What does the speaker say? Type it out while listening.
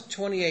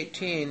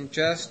2018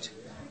 just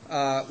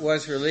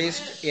was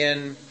released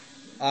in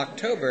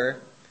October,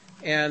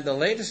 and the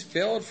latest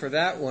build for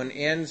that one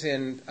ends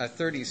in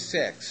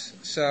 36.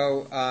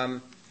 So,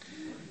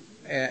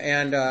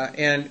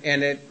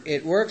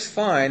 it works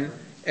fine,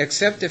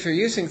 except if you're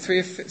using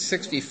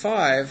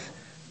 365,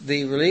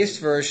 the released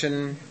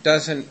version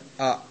doesn't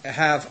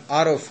have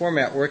auto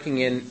format working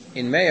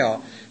in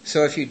Mail.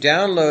 So if you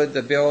download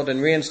the build and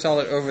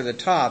reinstall it over the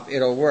top,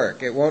 it'll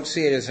work. It won't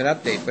see it as an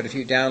update, but if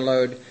you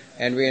download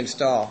and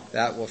reinstall,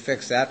 that will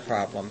fix that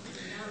problem.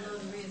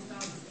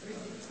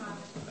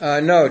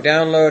 No,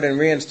 download and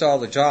reinstall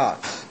the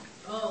JAWS.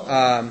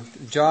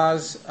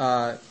 JAWS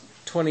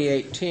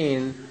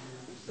 2018,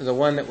 the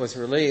one that was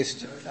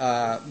released,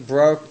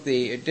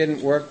 it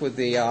didn't work with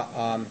the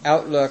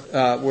Outlook,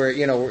 where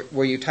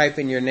you type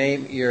in your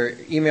name, your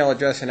email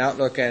address in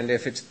Outlook, and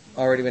if it's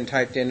already been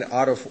typed in,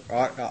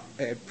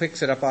 it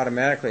picks it up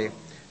automatically.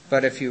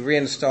 But if you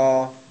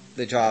reinstall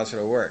the JAWS,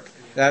 it'll work.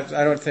 I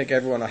don't think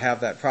everyone will have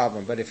that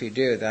problem, but if you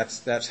do,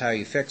 that's how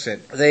you fix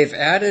it. They've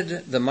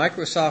added the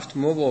Microsoft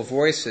Mobile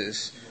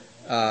Voices.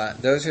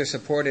 Those are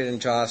supported in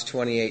JAWS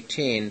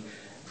 2018.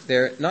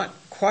 They're not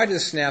quite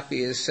as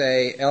snappy as,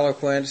 say,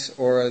 Eloquence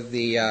or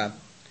the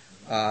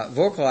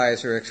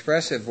Vocalize or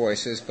Expressive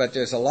Voices, but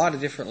there's a lot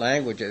of different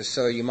languages,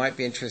 so you might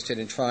be interested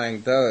in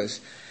trying those.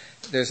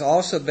 There's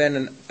also been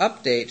an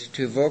update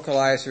to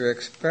Vocalize or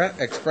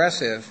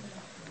Expressive,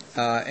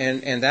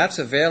 and that's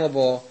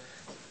available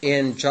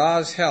in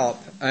JAWS Help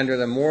under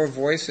the More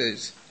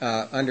Voices,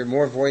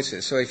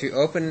 So if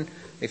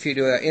you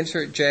do an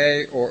Insert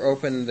J or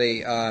open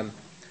the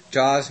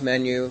JAWS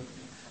menu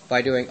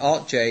by doing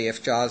Alt J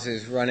if JAWS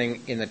is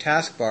running in the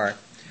taskbar,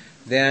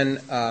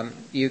 then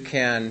you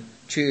can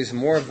choose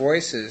More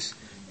Voices,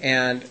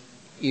 and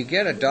you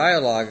get a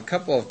dialog, a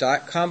couple of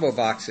combo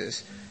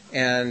boxes.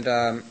 And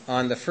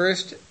on the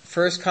first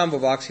combo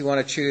box, you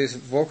want to choose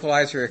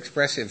Vocalizer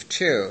Expressive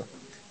 2,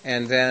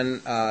 and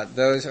then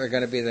those are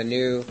going to be the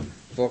new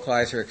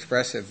Vocalizer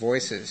Expressive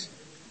voices.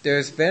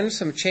 There's been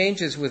some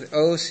changes with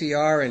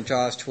OCR in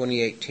JAWS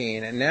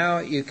 2018, and now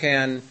you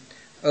can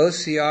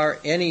OCR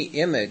any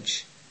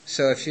image.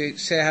 So if you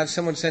have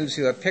someone sends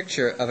you a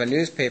picture of a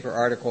newspaper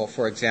article,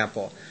 for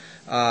example,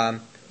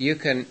 you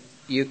can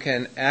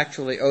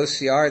actually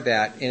OCR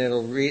that, and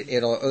it'll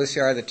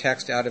OCR the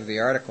text out of the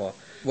article.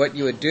 What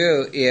you would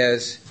do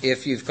is,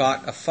 if you've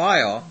got a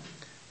file,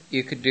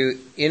 you could do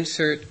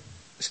Insert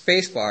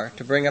Spacebar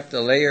to bring up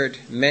the layered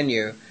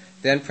menu,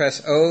 then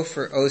press O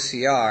for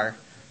OCR,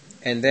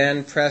 and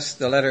then press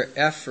the letter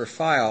F for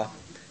File,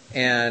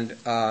 and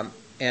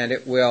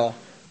it will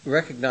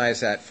recognize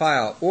that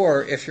file.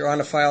 Or if you're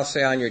on a file,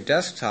 say on your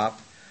desktop,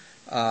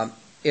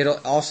 it'll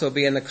also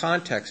be in the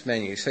context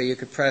menu. So you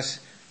could press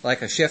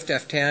like a Shift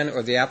F10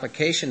 or the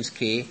Applications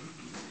key,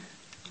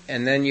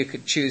 and then you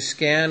could choose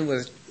Scan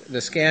with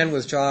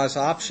JAWS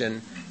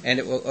option, and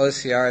it will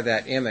OCR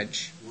that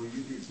image. Will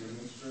you be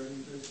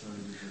demonstrating this, or are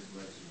you just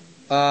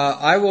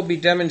lecturing? I will be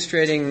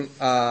demonstrating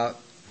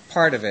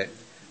part of it.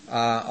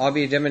 I'll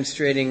be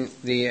demonstrating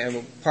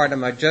the part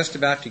I'm just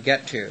about to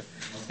get to,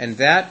 and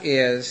that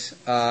is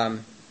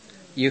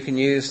you can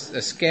use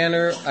a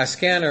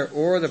scanner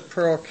or the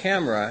Pearl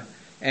camera,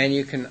 and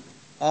you can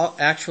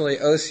actually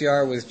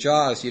OCR with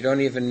JAWS. You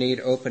don't even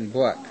need Open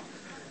Book.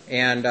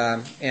 And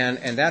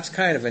that's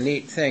kind of a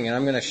neat thing, and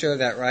I'm going to show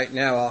that right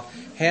now. I'll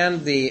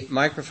hand the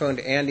microphone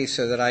to Andy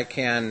so that I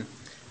can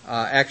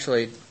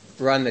actually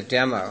run the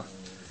demo.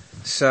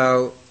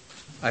 So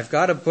I've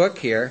got a book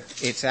here.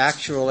 It's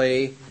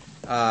actually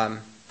The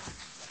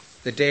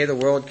Day the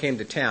World Came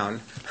to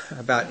Town,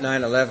 about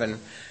 9/11.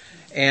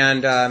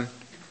 And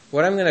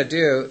what I'm going to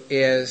do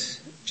is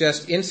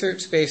just insert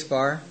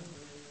spacebar,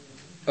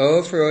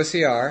 O for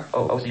OCR,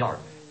 OCR,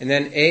 and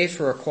then A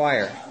for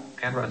Acquire.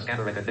 Camera and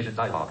scanner recognition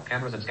dialog.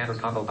 Cameras and scanners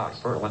combo box.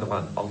 Pearl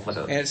 101. Alt +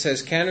 O. And it says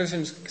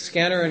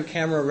scanner and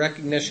camera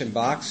recognition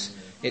box.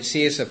 It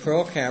sees a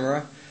Pearl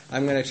camera.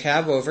 I'm going to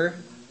tab over.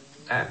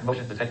 Tab.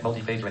 Motion detect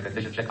multi-phase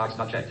recognition checkbox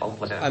not checked. Alt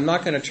 + M. I'm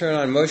not going to turn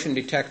on motion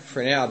detect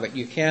for now, but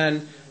you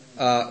can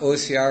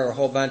OCR a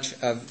whole bunch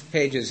of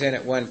pages in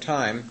at one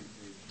time.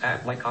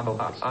 Tab. Light combo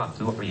box on.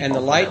 2 of 3. And the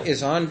light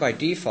is on by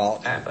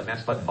default. Tab.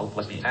 Advanced button. Alt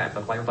 + V. Tab.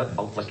 Acquire button.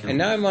 Alt + Q. And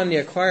now I'm on the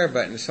Acquire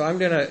button, so I'm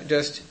going to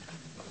just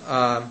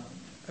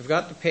I've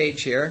got the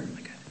page here,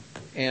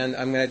 and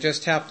I'm going to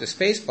just tap the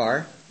space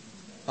bar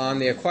on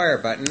the Acquire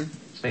button.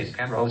 Space.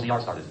 Camera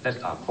OCR started.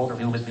 Desktop. Folder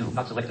view list view.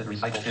 Not selected.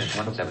 Recycle pin.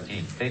 1 of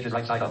 17. Pages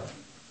right side up.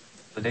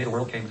 The day the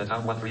world came to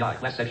town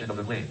 1-3I. Last section of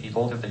the plane. He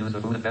told him to use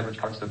the food and beverage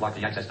carts to block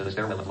the access to the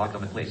stairwell and lock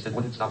them in place. It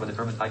wouldn't stop a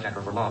determined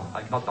hijacker for long.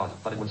 I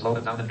thought, but it would slow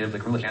them down and give the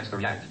crew a chance to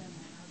react.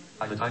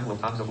 By the time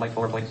Lufthansa Flight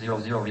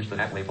 4.00 reached the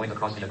halfway point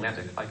across the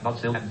Atlantic, Eichnoth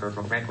still hadn't heard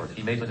from Frankfurt.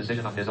 He made the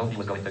decision on his own. He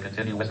was going to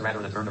continue west rather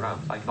than turn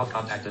around. Eichnoth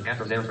contacted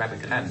Cantor's air traffic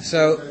command.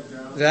 So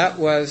that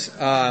was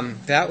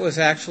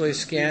actually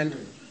scanned.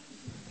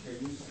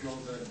 Can you slow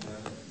that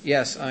down?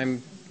 Yes,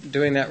 I'm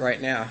doing that right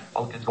now.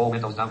 Alt Control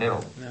Windows down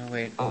arrow. No,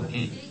 wait. Alt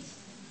E.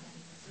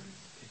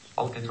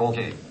 Alt Control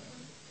J.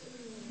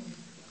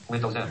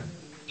 Windows M.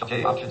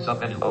 J option sub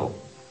menu O.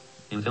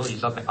 Utility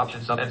sub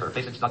option sub enter.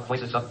 Basic stop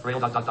voices sub Braille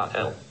dot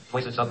L.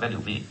 Voices sub menu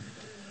V.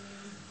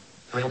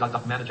 Braille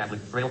dot manage app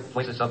with Braille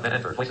voices sub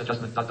enter. Voice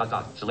adjustment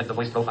dot. Select the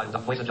voice profile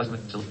voice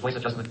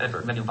adjustment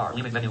enter. Menu bar.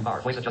 Limit menu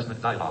bar. Voice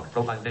adjustment dialog.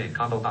 Profile name.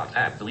 Combo box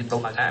tab. Delete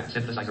profile tab.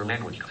 Synthesizer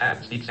language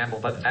tab. Speak sample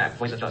button tab.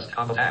 Voice adjust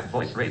combo tab.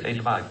 Voice rate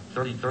 85.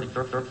 32%,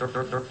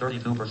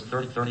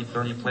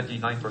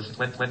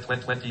 29%,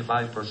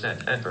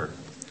 25%. Enter.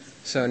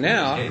 So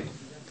now, Escape.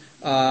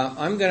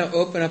 I'm going to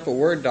open up a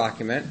Word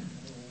document,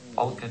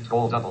 Alt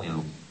Control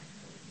W.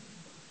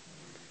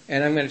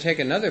 and I'm going to take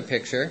another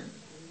picture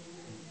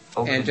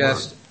Open and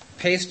just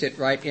paste it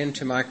right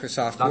into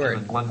Microsoft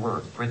Document Word. one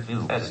word. Print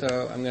view. Edit.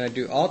 So I'm going to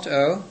do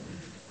Alt-O.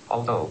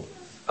 Alt-O.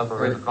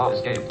 Upper and call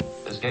escape.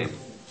 Escape.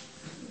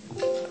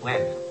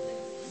 Land.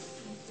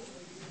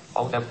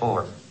 Alt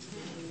F4.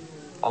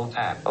 Alt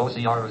Tab.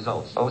 OCR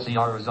results.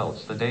 OCR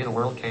results. The day the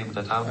world came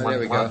to town. Oh, there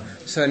we go.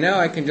 So now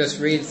I can just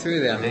read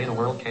through The them. day the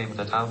world came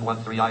to town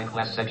 1-3I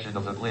class section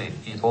of the plane.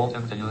 He told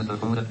him to use the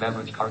food and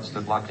beverage carts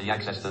to block the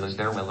access to the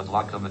stairwell and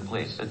lock them in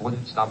place. It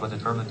wouldn't stop a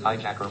determined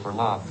hijacker for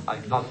long. I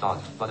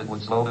thought, but it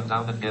would slow them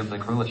down and give the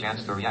crew a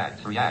chance to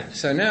react.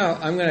 So now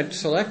I'm going to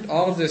select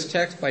all of this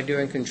text by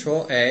doing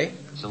Control-A,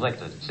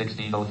 Selected.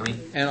 1603.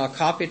 and I'll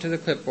copy it to the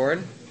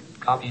clipboard,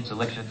 Copied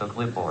selection to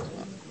clipboard.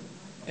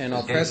 and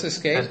I'll press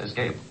Escape, Press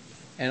escape.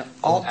 and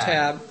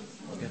Alt-Tab,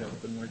 Get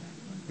open Word.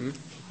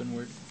 Open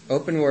Word.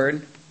 open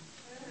Word,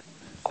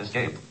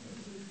 Escape.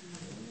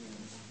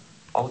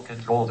 Alt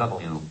Control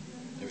W.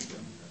 There we go.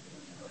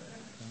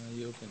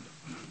 You opened it.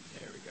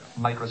 There we go.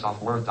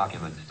 Microsoft Word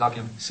document.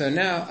 So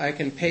now I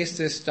can paste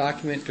this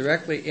document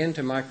directly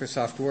into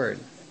Microsoft Word.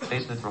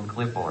 Pasted from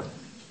clipboard.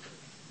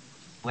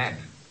 Blank.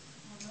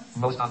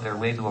 Most on their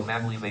way to a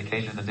family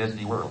vacation in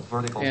Disney World.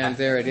 Vertical. And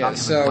there it is. Document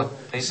So one.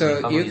 Paste you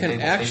recovery can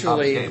table.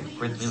 actually Escape.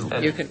 Print view.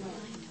 Edit. you can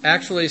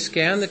actually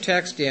scan the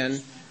text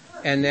in,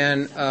 and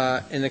then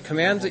and the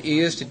commands that you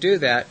use to do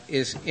that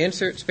is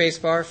insert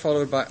spacebar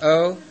followed by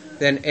O,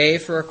 then A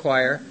for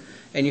acquire,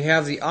 and you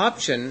have the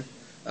option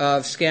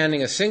of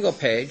scanning a single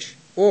page,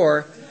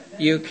 or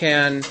you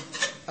can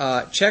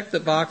check the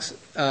box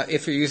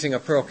if you're using a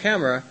Pearl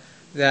camera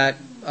that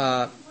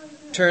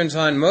turns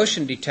on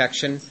motion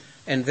detection,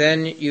 and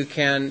then you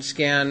can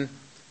scan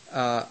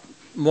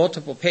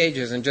multiple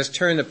pages and just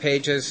turn the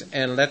pages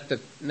and let the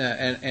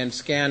and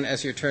scan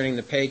as you're turning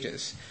the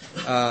pages.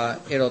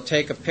 It'll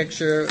take a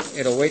picture.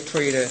 It'll wait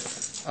for you to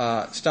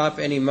stop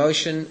any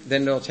motion.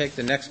 Then it'll take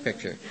the next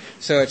picture.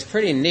 So it's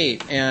pretty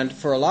neat. And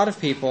for a lot of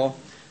people,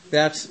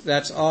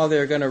 that's all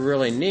they're going to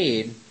really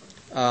need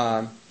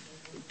for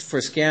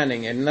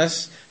scanning.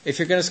 Unless if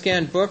you're going to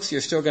scan books,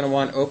 you're still going to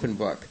want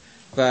OpenBook.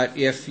 But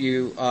if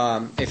you're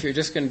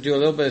just going to do a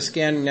little bit of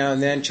scanning now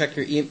and then, check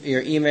your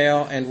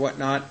email and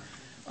whatnot,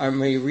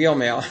 real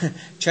mail,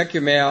 check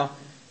your mail,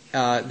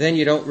 then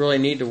you don't really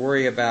need to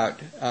worry about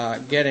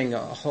getting a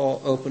whole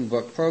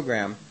OpenBook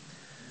program.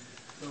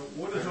 So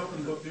what does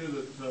OpenBook do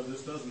that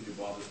this doesn't do,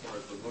 Bob, as far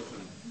as the motion?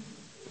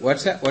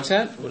 What's that? Why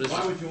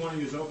would you want to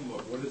use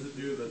OpenBook? What does it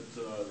do that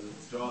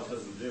JAWS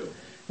doesn't do?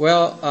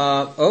 Well,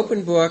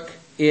 OpenBook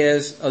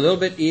is a little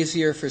bit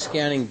easier for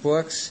scanning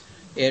books.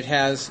 It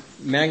has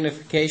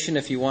magnification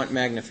if you want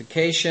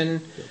magnification.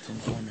 Built-in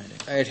formatting.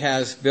 It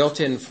has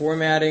built-in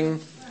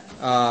formatting.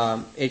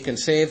 It can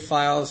save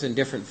files in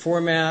different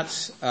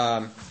formats,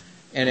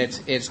 and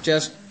it's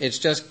just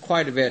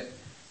quite a bit.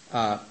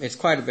 It's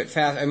quite a bit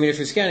fast. I mean, if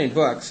you're scanning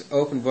books,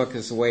 OpenBook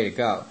is the way to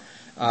go.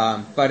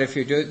 But if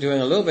you're doing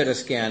a little bit of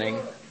scanning,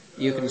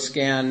 you can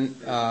scan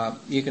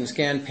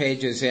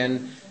pages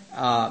in,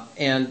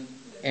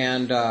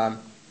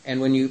 and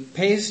when you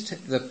paste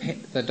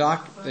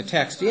the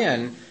text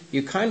in,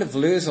 you kind of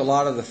lose a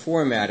lot of the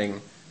formatting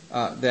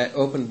that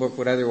OpenBook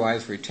would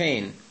otherwise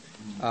retain.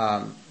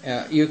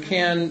 You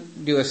can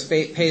do a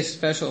paste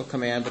special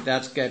command, but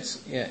that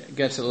gets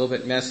a little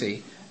bit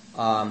messy.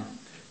 I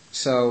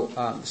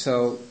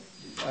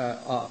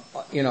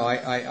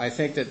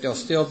think that there'll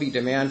still be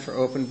demand for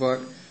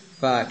OpenBook,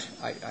 but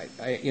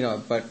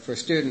but for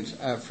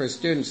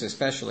students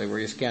especially, where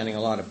you're scanning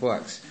a lot of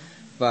books.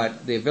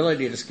 But the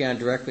ability to scan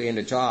directly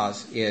into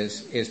JAWS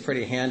is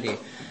pretty handy.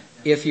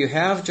 If you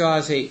have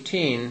JAWS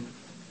 18,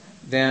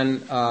 then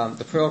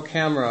the Pearl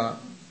camera,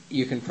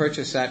 you can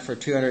purchase that for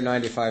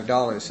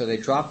 $295. So they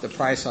dropped the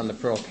price on the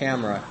Pearl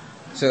camera.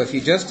 So if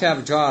you just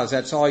have JAWS,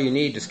 that's all you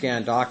need to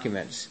scan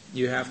documents.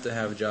 You have to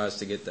have JAWS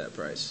to get that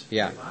price.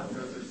 Yeah.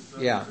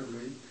 Yeah.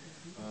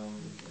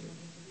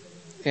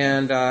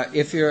 And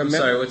if you're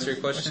Sorry, what's your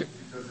question?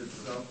 Does it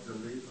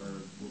self-delete or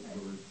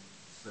will it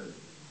save?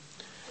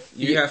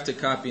 You have to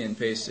copy and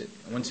paste it.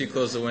 Once you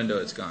close the window,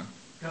 it's gone.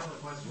 Couple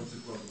of questions. Once you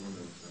close the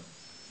window, it's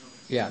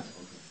Yeah.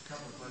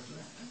 Couple of questions.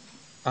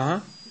 Uh-huh.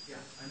 Yeah,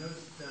 I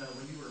noticed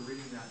when you were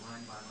reading that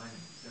line by line,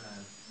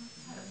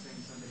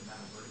 saying something about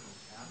a vertical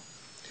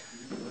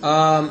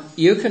tab.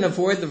 You can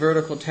avoid the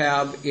vertical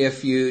tab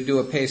if you do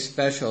a paste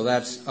special.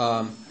 That's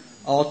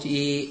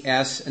Alt-E,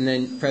 S, and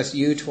then press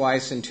U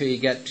twice until you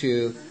get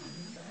to,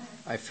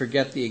 I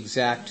forget the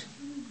exact,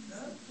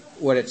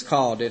 what it's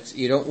called.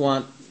 You don't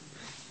want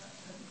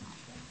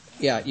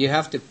Yeah, you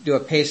have to do a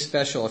paste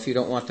special if you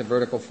don't want the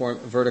vertical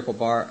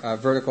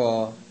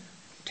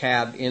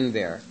tab in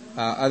there.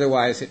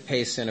 Otherwise, it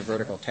pastes in a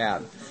vertical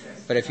tab.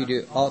 But if you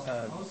do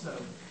Also,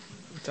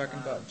 We're talking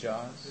about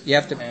JAWS you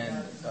have to.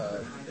 and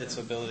its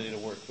ability to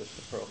work with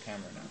the Pearl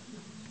camera now.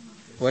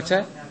 What's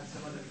that? have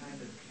some other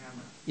kind of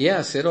camera.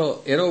 Yes,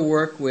 it'll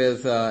work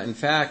with. In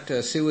fact,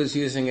 Sue was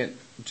using it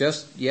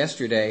just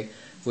yesterday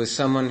with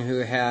someone who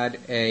had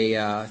a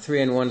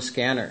 3-in-1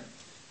 scanner,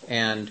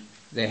 and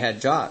they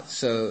had JAWS.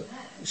 So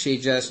she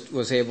just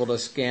was able to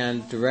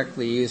scan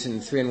directly using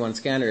the 3-in-1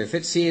 scanner. If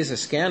it sees a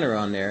scanner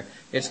on there,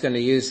 it's going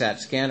to use that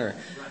scanner.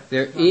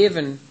 They're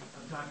even. I'm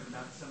talking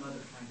about some other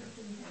kind of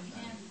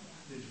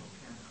digital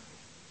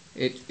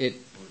camera.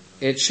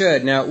 It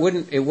should. Now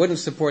it wouldn't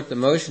support the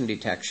motion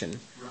detection,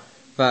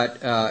 but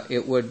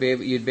it would be.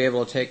 You'd be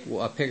able to take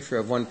a picture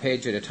of one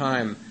page at a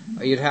time.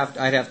 I'd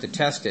have to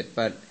test it,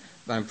 but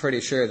I'm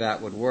pretty sure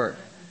that would work.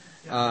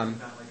 About like an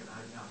iPad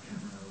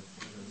camera or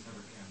those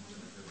hover cams.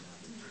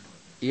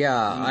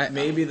 Yeah,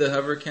 Maybe the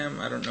HoverCam.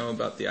 I don't know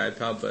about the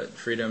iPal, but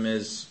Freedom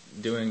is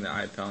doing the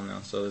iPal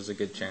now, so there's a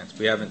good chance.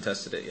 We haven't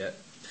tested it yet.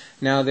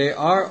 Now they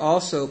are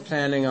also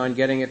planning on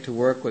getting it to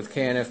work with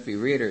KNFB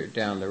Reader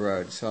down the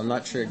road. So I'm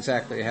not sure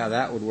exactly how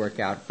that would work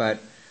out, but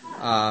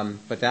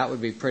that would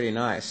be pretty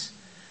nice.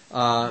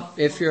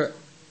 If you're,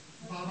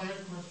 Bob, I have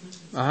a question.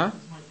 Uh-huh.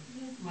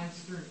 Mike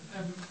Stern.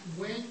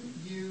 When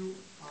you,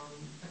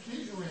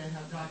 occasionally I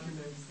have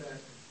documents that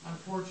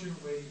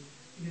unfortunately,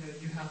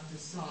 you have to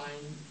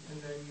sign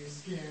and then you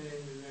scan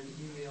it and then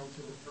email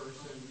to the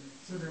person.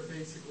 So they're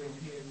basically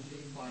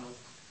PNG files.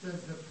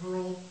 Does the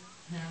Pearl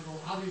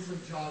handle, obviously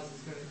JAWS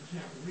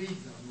can't read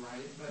them,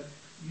 right? But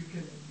you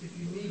can, if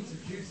you need to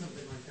do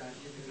something like that,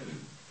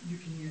 you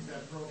can use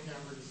that Pearl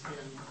camera to scan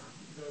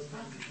those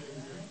kinds of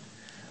things.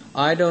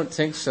 I don't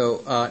think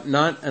so.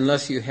 Not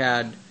unless you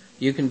had.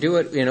 You can do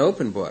it in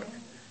OpenBook,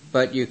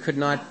 but you could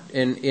not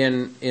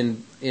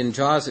in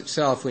JAWS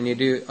itself. When you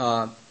do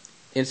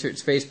insert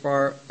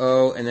spacebar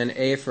O and then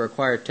A for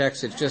acquired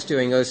text, it's just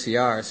doing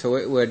OCR. So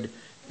it would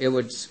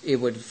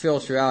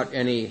filter out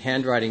any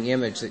handwriting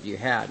image that you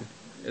had.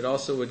 It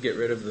also would get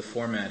rid of the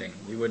formatting.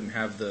 You wouldn't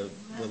have the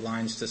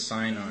lines to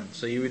sign on.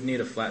 So you would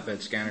need a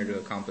flatbed scanner to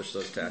accomplish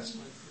those tasks.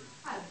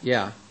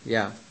 Yeah.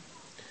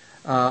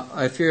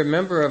 If you're a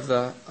member of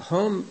the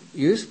home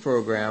use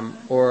program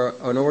or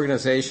an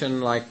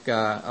organization like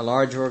a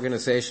large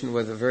organization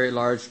with a very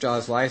large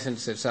JAWS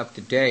license that's up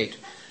to date,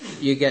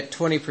 you get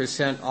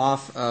 20%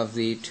 off of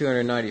the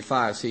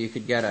 $295. So you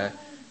could get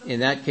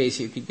in that case,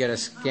 you could get a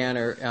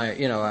scanner,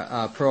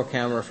 a Pearl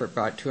camera for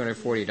about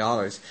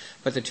 $240.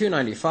 But the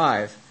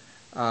 $295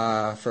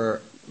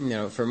 for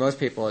most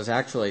people is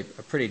actually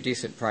a pretty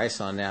decent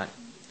price on that.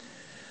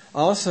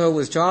 Also,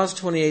 with JAWS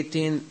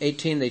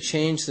 2018, they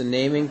changed the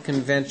naming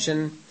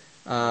convention.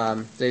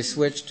 They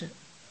switched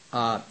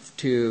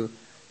to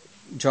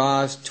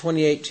JAWS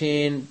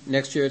 2018.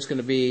 Next year it's going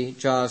to be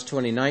JAWS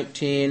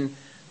 2019.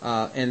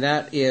 And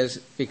that is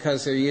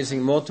because they're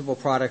using multiple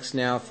products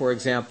now. For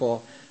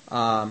example,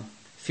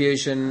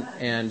 Fusion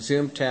and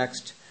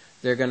ZoomText,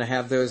 they're going to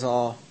have those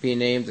all be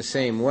named the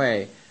same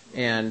way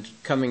and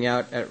coming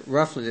out at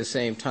roughly the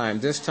same time.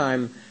 This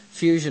time,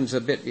 Fusion's a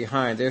bit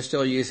behind. They're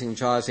still using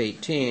JAWS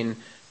 18,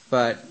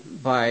 but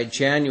by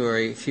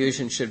January,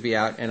 Fusion should be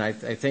out, and I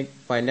think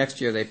by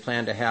next year they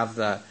plan to have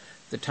the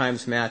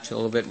times match a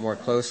little bit more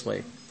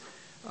closely.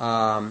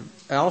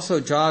 Also,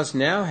 JAWS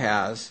now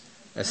has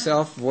a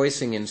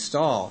self-voicing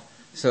install,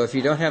 so if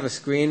you don't have a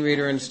screen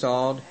reader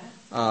installed,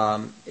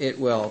 it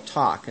will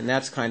talk, and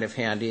that's kind of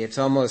handy. It's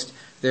almost,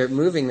 they're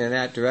moving in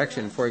that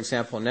direction. For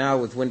example, now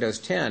with Windows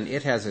 10,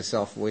 it has a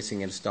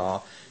self-voicing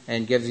install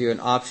and gives you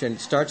an option.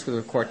 It starts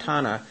with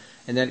Cortana,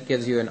 and then it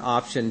gives you an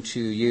option to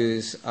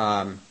use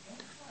turn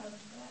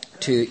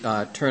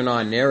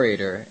on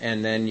narrator,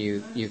 and then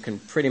you can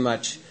pretty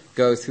much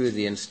go through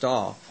the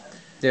install.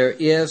 There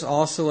is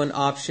also an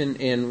option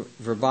in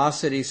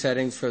verbosity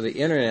settings for the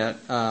internet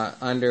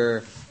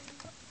under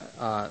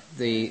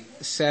the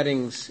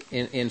settings,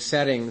 in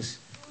settings,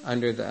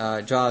 under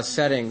the JAWS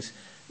settings.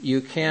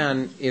 You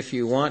can, if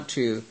you want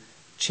to,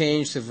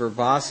 change the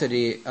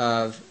verbosity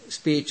of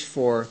speech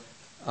for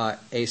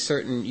a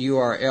certain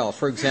URL.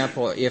 For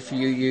example, if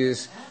you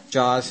use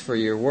JAWS for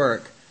your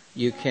work,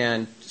 you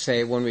can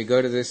say, when we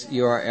go to this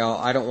URL,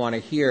 I don't want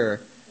to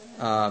hear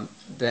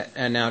the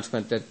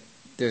announcement that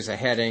there's a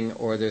heading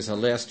or there's a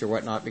list or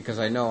whatnot, because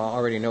I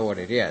already know what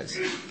it is.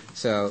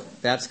 So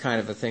that's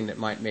kind of a thing that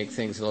might make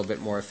things a little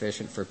bit more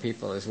efficient for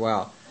people as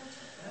well.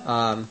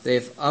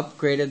 They've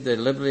upgraded the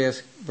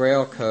Liblius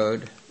Braille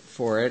code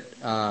for it,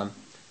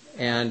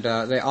 and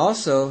they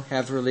also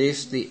have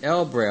released the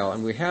L Braille,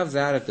 and we have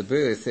that at the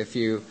booth if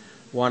you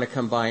want to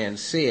come by and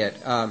see it.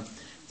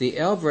 The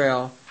L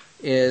Braille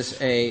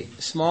is a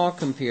small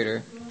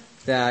computer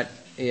that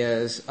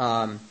is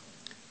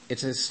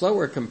it's a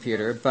slower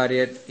computer, but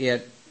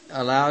it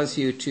allows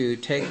you to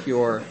take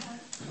your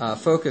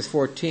Focus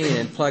 14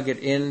 and plug it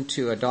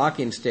into a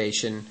docking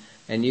station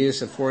and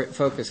use the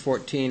Focus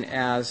 14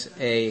 as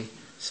a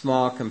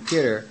small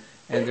computer.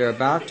 and they're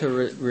about to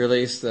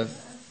release the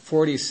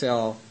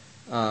 40-cell,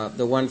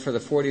 the one for the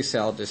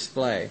 40-cell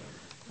display.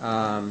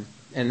 And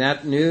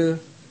that new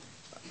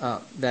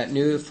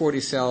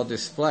 40-cell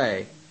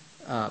display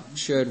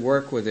should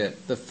work with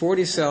it. The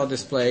 40-cell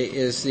display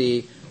is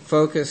the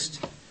Focus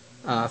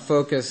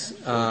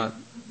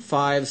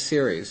 5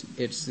 series.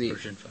 It's the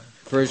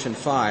version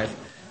 5,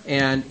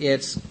 and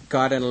it's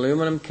got an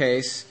aluminum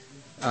case.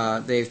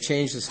 They've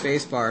changed the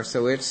spacebar,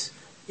 so it's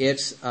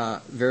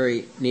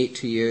very neat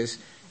to use,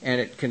 and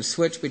it can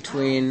switch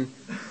between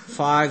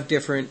 5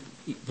 different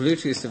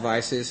Bluetooth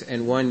devices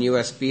and one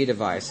USB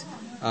device.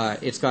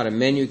 It's got a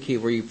menu key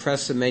where you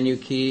press the menu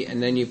key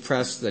and then you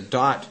press the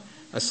dot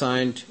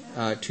assigned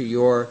to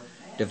your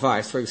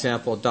device. For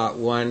example, dot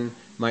 1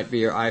 might be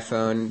your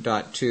iPhone,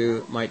 dot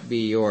 2 might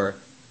be your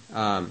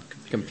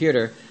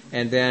computer,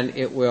 and then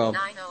it will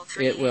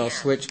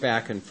switch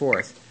back and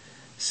forth.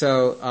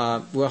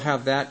 So we'll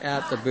have that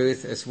at the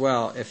booth as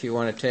well if you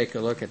want to take a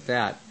look at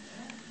that.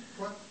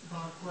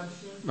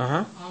 Question?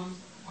 Uh-huh. Is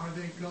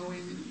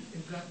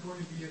that going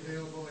to be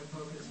available at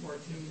Focus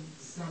 14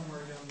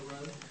 somewhere down the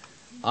road?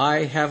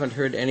 I haven't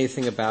heard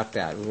anything about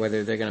that,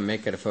 whether they're going to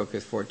make it a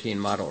Focus 14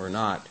 model or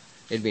not.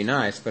 It'd be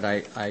nice, but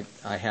I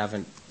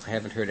haven't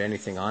heard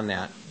anything on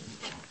that.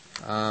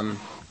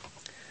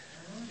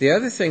 The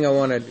other thing I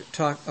want to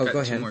talk... Oh, go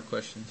ahead. 2 more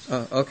questions.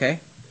 Oh, okay.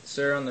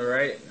 Sir, on the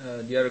right,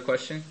 do you have a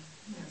question?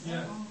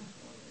 Yeah.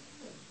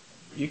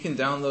 You can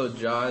download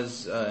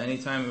JAWS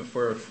anytime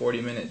for a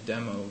 40-minute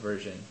demo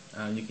version.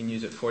 You can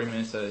use it 40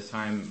 minutes at a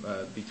time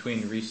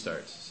between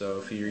restarts. So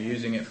if you're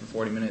using it for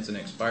 40 minutes and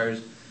it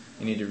expires,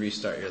 you need to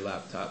restart your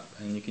laptop.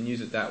 And you can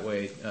use it that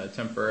way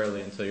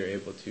temporarily until you're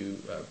able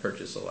to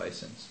purchase a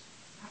license.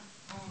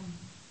 How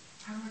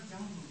do I download JAWS?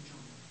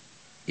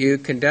 You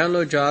can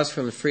download JAWS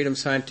from the Freedom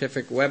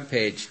Scientific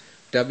webpage,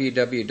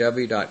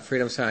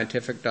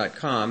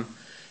 www.freedomscientific.com,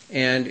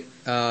 and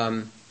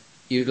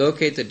you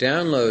locate the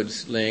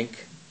downloads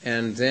link,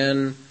 and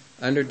then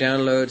under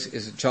downloads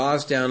is a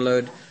JAWS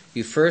download.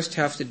 You first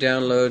have to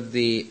download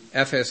the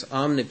FS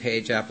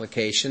Omnipage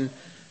application.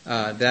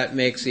 That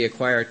makes the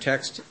acquire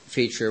text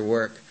feature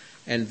work,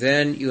 and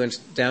then you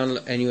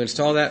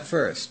install that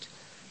first,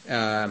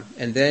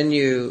 and then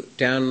you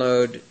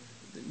download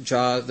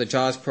the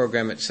JAWS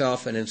program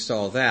itself and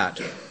install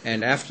that.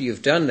 And after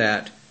you've done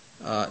that,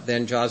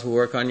 then JAWS will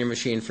work on your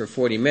machine for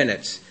 40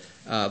 minutes.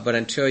 But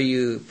until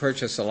you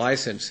purchase a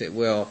license,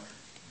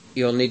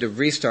 you'll need to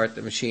restart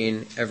the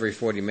machine every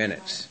 40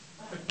 minutes.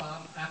 But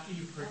Bob, after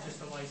you purchase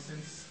the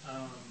license,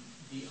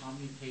 the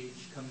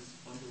Omnipage comes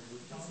bundled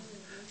with JAWS?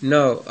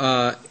 No,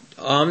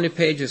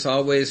 Omnipage is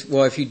always,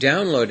 well, if you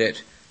download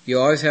it, you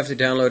always have to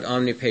download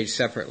Omnipage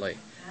separately,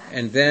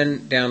 and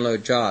then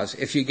download JAWS.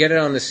 If you get it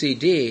on the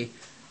CD,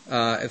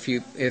 if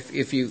you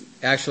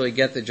actually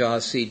get the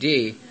JAWS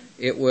CD,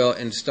 it will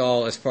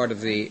install as part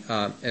of the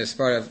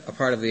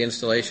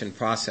installation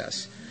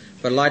process.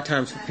 But a lot of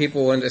times,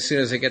 people, as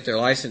soon as they get their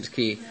license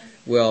key,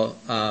 will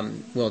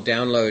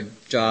download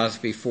JAWS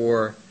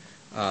before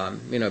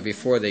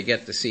they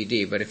get the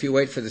CD. But if you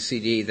wait for the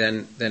CD,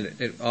 then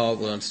it all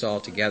will install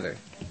together.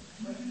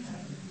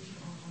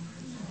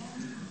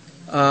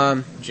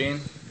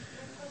 Gene?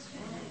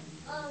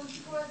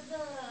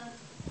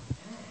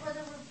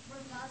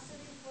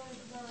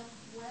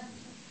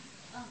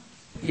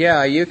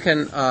 Yeah, you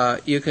can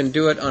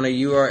do it on a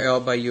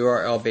URL by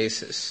URL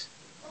basis.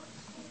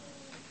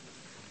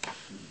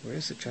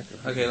 Where's the checker?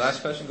 Okay,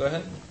 last question. Go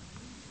ahead.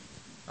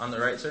 On the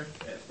right, sir.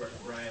 Yeah,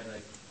 Brian,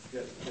 I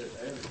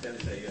understand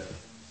it's a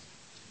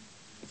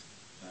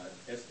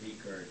SD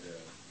card.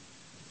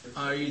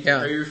 Are you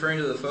Yeah. referring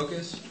to the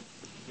Focus?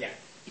 Yeah.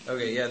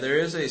 Okay, yeah, there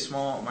is a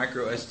small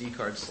micro SD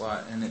card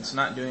slot, and it's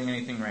not doing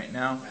anything right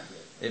now.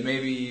 It may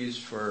be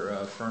used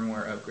for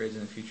firmware upgrades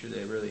in the future.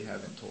 They really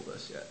haven't told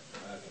us yet.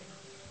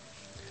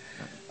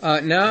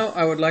 Now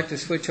I would like to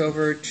switch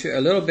over to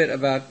a little bit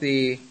about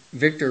the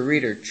Victor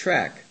Reader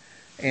Trek.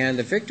 And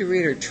the Victor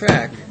Reader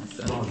Trek,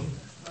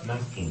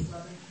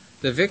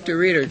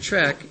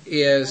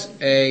 is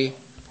a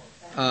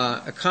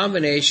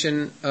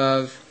combination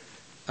of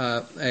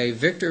a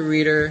Victor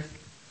Reader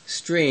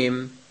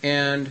Stream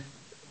and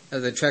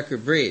the Trekker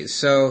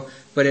Breeze.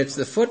 But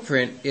the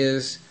footprint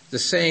is the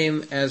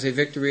same as a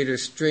Victor Reader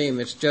Stream.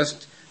 It's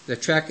just the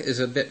Trek is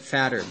a bit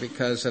fatter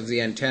because of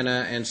the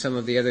antenna and some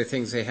of the other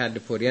things they had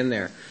to put in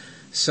there.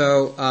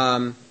 So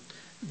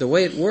the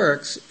way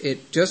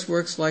it just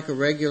works like a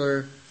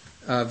regular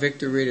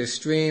Victor Reader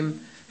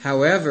Stream.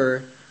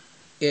 However,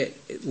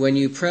 when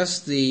you press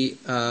the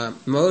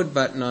mode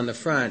button on the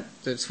front,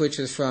 that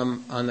switches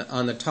from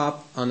on the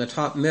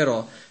top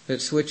middle, that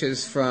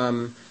switches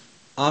from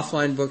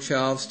offline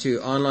bookshelves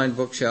to online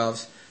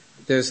bookshelves.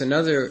 There's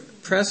another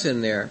press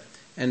in there,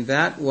 and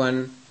that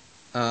one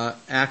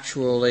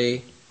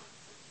actually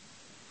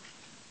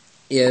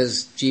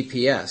is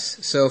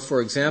GPS. So, for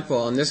example,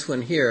 on this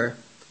one here,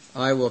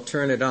 I will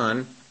turn it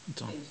on.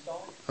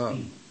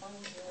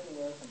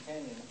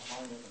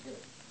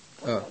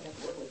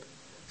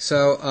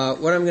 So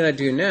what I'm going to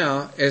do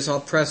now is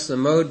I'll press the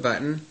mode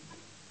button,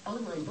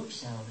 Online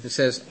bookshelves. It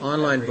says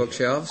online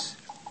bookshelves.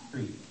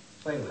 3.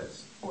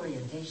 Playlists.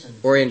 Orientation.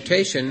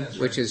 Orientation,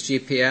 which is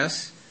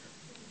GPS.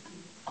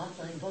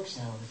 Offline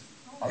bookshelves.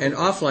 And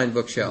offline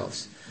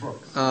bookshelves.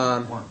 Books. 1.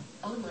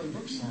 Online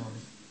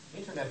bookshelves.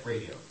 Internet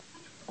radio.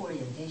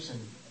 Orientation.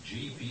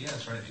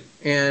 GPS ready.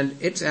 And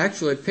it's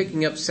actually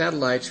picking up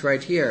satellites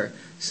right here.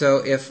 So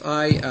if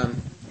I,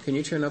 can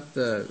you turn up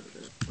the...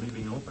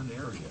 Leaving open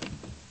area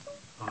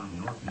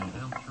on North New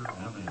Hampshire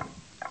Avenue.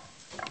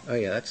 Oh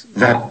yeah, that's...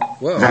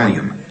 Whoa.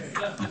 Volume.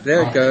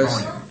 There it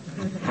goes.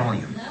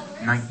 Volume.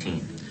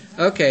 19.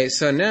 Okay,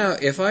 so now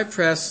if I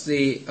press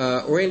the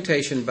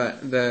orientation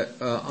button, the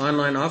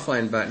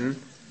online-offline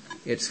button,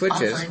 it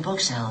switches. Offline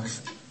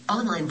bookshelves.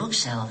 Online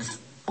bookshelves.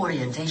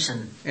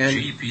 Orientation. And,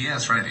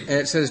 GPS ready. and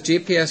it says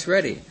GPS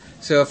ready.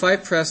 So if I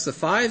press the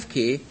 5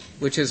 key,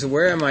 which is the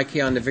where am I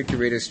key on the Victor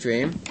Reader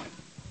stream.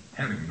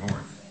 Heading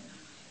north.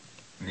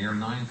 Near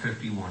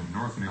 951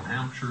 North New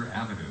Hampshire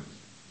Avenue.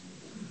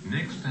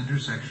 Next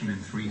intersection in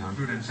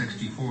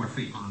 364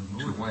 feet.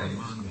 Two ways.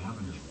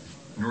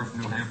 North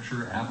New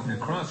Hampshire Avenue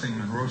crossing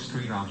Monroe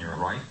Street on your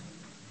right.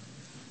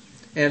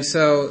 And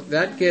so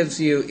that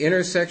gives you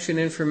intersection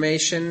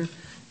information,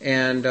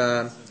 and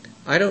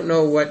I don't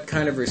know what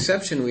kind of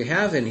reception we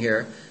have in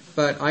here,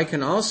 but I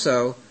can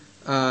also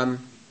hold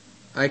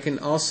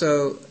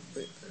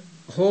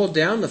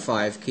down the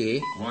 5 key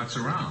What's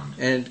around?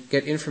 and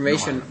get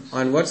information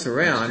on what's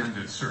around.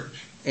 Extended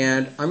search.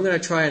 And I'm going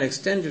to try an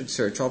extended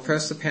search. I'll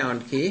press the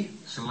pound key,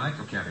 Select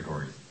a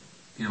category.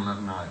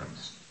 11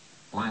 items.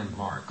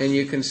 Landmarks. and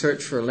you can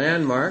search for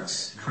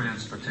landmarks,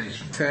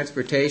 Transportation.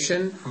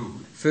 transportation,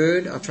 Food.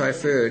 food. I'll try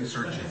food.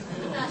 Searching.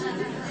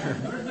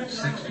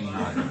 16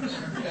 items.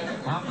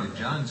 Papa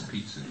John's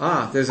Pizza.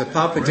 Ah, there's a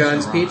Papa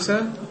John's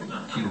Pizza,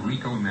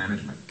 Rico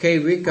Management. K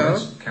Rico,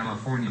 West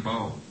California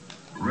Bowl.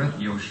 Red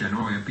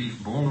Yoshinoya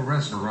Beef Bowl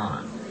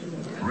Restaurant.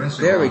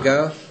 there we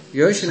go,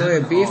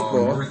 Yoshinoya Beef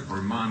Bowl. North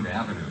Vermont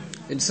Avenue.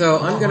 And so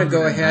I'm going to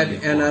go ahead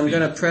and I'm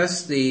going to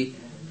press the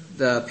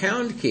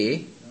pound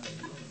key,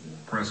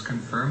 Press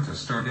confirm to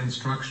start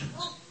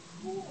instructions.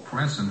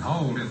 Press and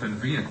hold if in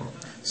vehicle.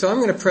 so I'm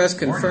going to press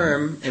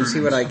confirm and see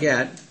what I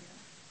get.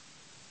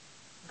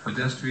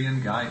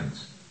 Pedestrian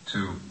guidance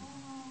to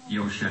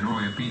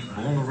Yoshinoya Beef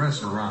Bowl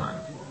Restaurant.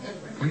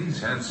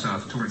 Please head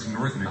south towards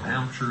North New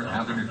Hampshire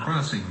Avenue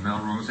crossing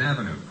Melrose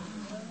Avenue.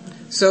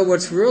 So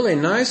what's really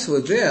nice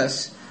with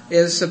this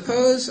is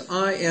suppose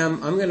I'm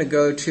going to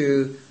go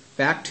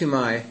back to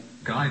my,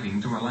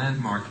 Guiding to a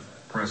landmark.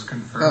 Press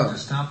confirm to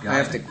stop guiding. I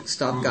have to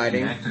stop Move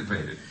guiding.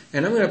 Activated.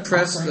 And I'm going to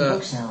press Offline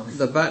bookshelves.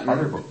 the button.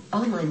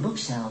 Online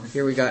bookshelves.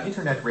 Here we got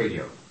Internet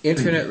radio.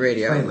 internet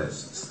radio.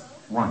 Playlists.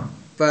 1.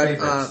 But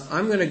Favorites.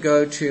 I'm going to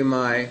go to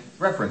my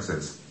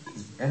References.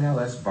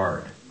 NLS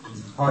Bard.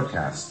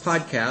 Podcasts.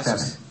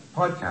 7.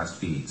 Podcast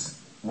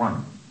feeds.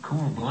 1.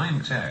 Cool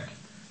Blind Tech.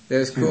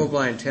 There's 2. Cool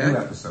Blind New Tech.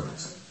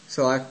 episodes.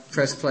 So I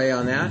press play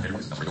on that. You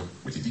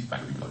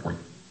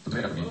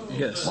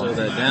gotta slow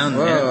that down.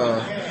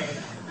 Whoa.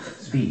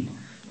 Speed.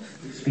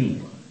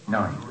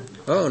 9.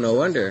 Oh, no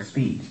wonder.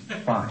 Speed.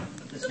 5.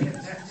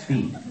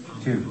 Speed.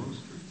 2.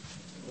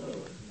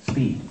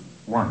 Speed.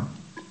 1.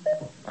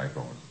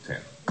 iPhone 10.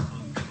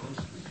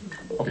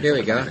 Here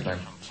we go.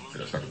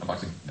 Should I start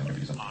unboxing? Then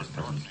maybe some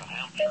instructions.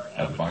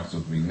 Have the box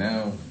with me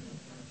now.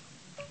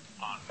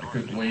 I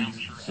couldn't wait,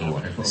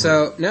 so I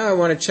So now I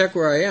want to check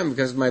where I am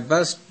because my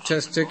bus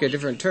just took a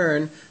different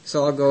turn.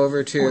 So I'll go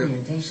over to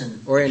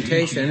orientation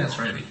GPS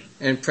ready.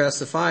 and press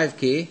the 5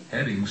 key.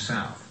 Heading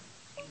south.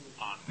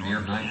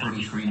 Near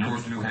 933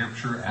 North New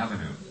Hampshire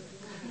Avenue.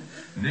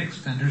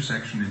 Next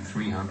intersection in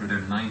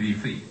 390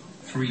 feet.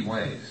 3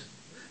 ways.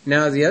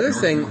 Now the other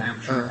North thing, New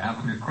Hampshire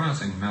Avenue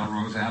crossing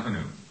Melrose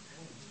Avenue.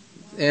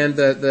 and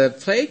the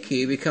play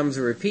key becomes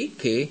a repeat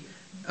key.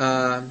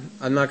 I'm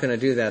not going to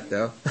do that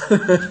though.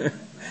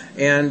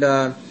 And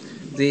the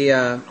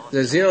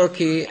 0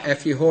 key,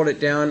 if you hold it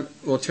down,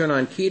 will turn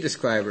on key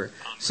describer.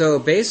 So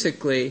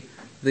basically,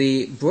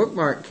 the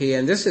bookmark key,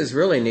 and this is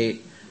really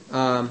neat,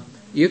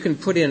 you can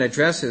put in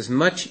addresses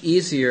much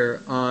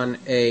easier on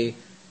a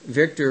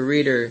Victor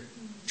Reader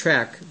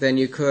Trek than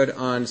you could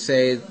on,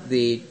 say,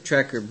 the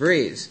Trek or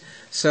Breeze.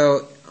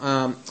 So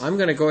I'm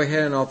going to go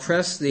ahead and I'll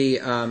press the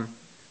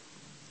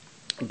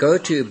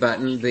go-to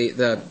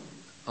button.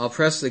 I'll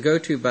press the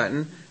go-to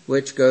button,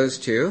 which goes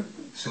to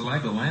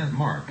Select a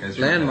landmark as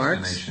your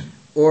landmarks, destination.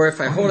 or if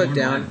I hold it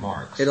down,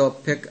 Landmarks. it'll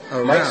pick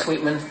a Mike route.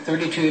 Sweetman,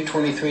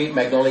 3223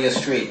 Magnolia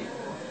Street.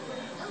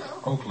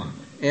 Oakland.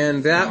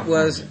 And that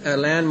was a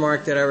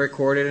landmark that I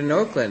recorded in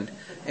Oakland.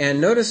 And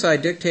notice I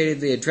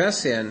dictated the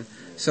address in.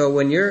 So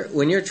when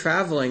you're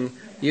traveling,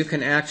 you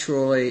can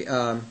actually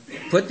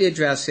put the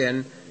address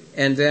in,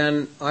 and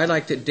then I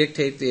like to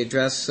dictate the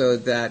address so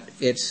that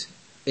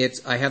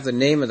I have the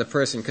name of the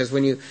person, because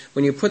when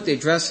you put the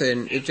address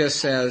in, it just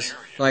says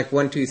like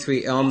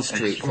 123 Elm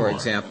Street, for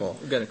example.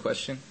 We've got a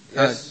question.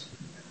 Yes.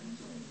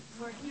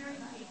 We're hearing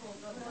people,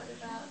 but what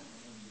about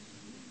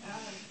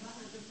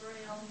the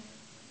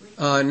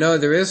Braille? No,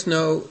 there is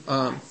no.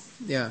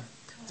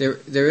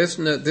 There is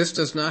no. This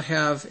does not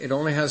have. It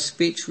only has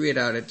speech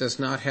readout. It does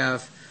not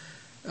have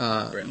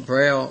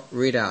Braille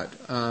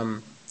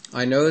readout.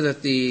 I know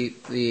that the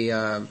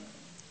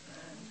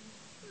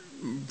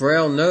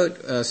Braille Note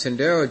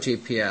Sendero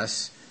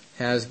GPS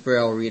has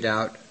Braille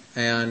readout,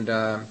 and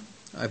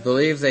I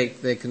believe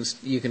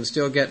you can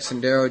still get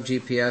Sendero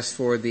GPS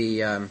for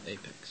the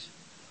Apex.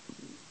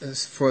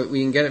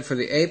 We can get it for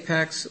the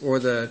Apex or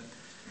the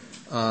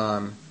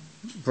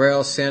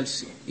Braille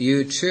Sense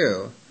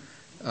U2,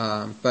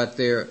 but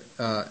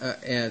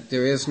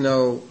there's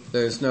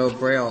no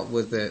Braille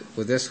with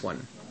this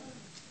one.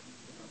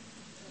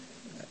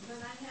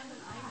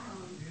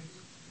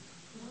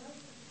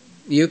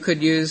 You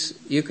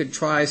could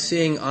try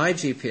Seeing Eye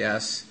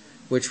GPS,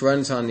 which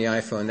runs on the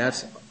iPhone.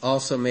 That's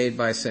also made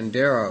by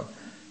Sendero.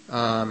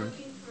 I'm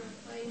looking for a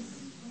place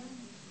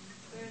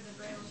where the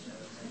Braille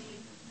shows any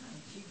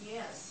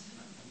GPS.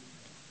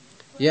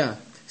 Yeah,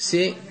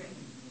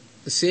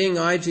 Seeing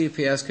Eye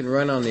GPS can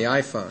run on the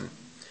iPhone.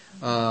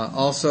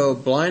 Also,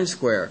 Blind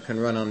Square can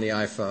run on the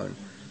iPhone.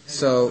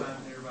 So,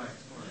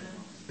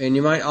 and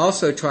you might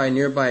also try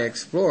Nearby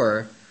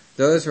Explorer.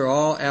 Those are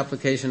all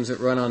applications that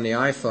run on the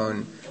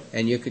iPhone,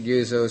 and you could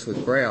use those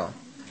with Braille.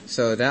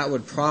 So that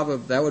would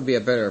be a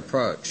better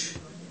approach,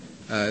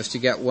 is to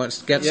get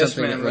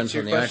something that runs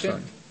on the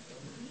iPhone.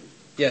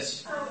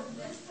 Yes. This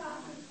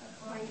topic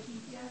of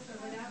GPS or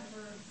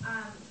whatever,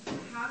 how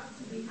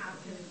do we have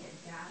to get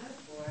data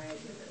for it?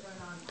 Does it run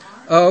on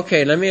our? Oh,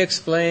 okay. Let me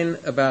explain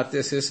about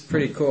this. This is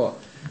pretty cool.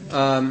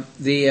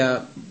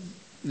 The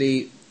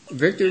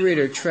Victor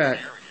Reader Trek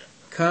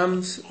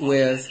comes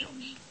with.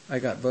 I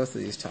got both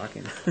of these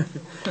talking.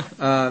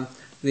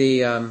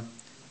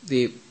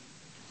 The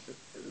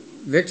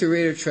Victor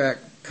Reader Trek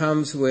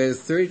comes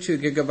with 32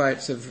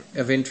 gigabytes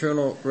of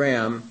internal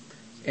RAM,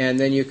 and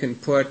then you can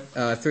put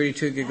a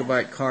 32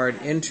 gigabyte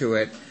card into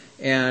it,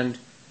 and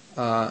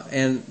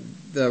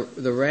the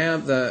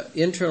RAM, the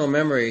internal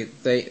memory,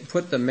 they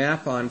put the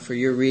map on for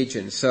your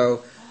region.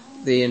 So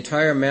the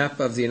entire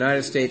map of the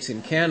United States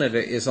and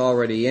Canada is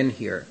already in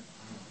here.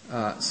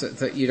 So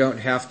that you don't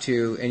have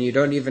to, and you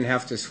don't even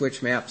have to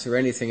switch maps or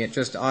anything. It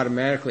just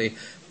automatically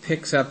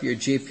picks up your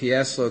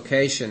GPS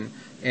location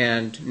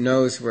and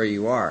knows where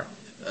you are.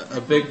 A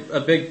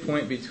big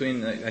point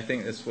between, I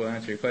think this will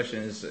answer your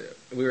question, is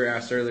we were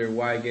asked earlier,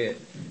 why get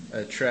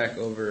a Trek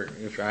over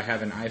if I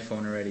have an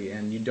iPhone already,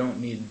 and you don't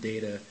need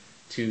data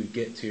to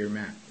get to your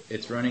map.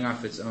 It's running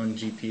off its own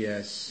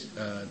GPS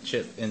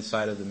chip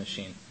inside of the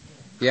machine.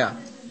 Yeah.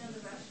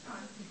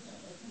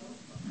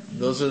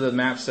 Those are the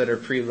maps that are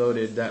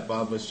preloaded that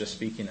Bob was just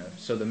speaking of.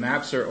 So the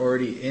maps are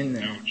already in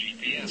there.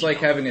 It's like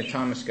having a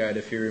Thomas guide,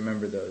 if you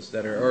remember those,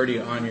 that are already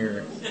on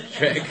your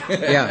Trek.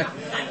 Yeah.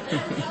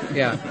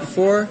 Yeah.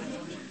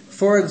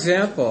 For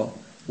example,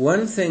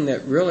 one thing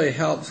that really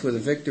helps with a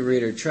Victor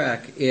Reader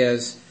Trek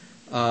is,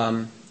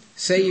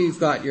 say you've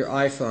got your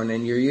iPhone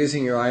and you're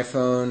using your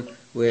iPhone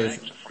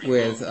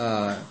with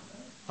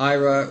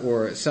Ira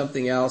or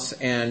something else,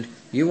 and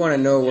you want to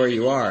know where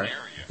you are.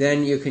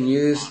 Then you can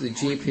use the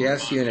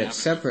GPS unit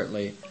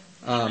separately.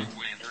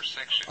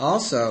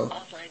 Also,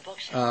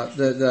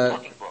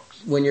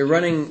 when you're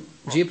running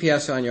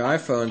GPS on your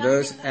iPhone,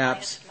 those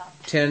apps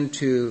tend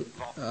to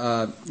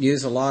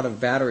use a lot of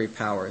battery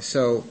power.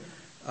 So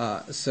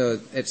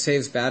it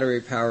saves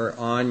battery power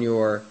on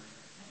your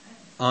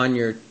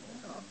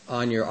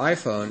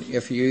iPhone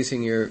if you're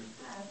using your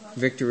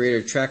Victor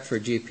Reader Trek for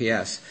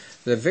GPS.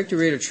 The Victor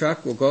Reader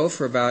Trek will go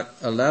for about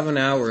 11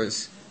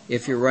 hours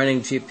if you're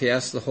running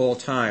GPS the whole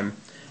time,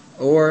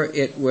 or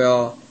it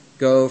will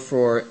go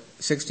for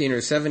 16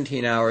 or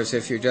 17 hours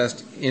if you're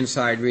just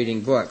inside reading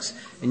books.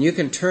 And you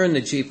can turn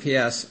the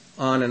GPS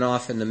on and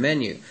off in the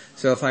menu.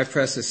 So if I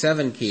press the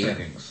 7 key,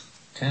 Settings,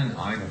 10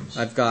 items,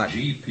 I've got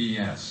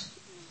GPS,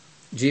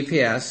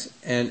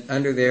 and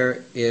under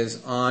there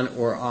is on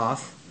or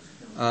off.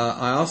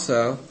 I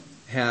also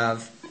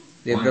have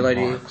the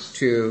ability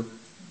to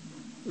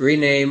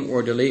rename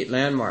or delete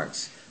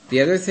landmarks. The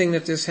other thing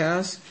that this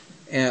has,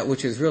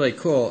 which is really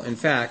cool, in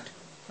fact,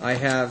 I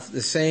have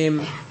the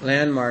same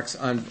landmarks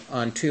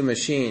on two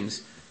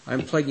machines.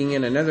 I'm plugging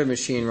in another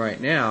machine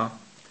right now,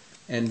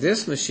 and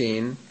this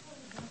machine,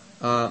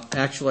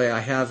 actually I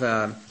have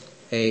a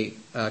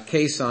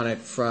case on it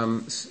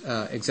from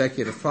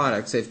Executive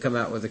Products. They've come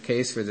out with a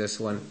case for this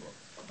one.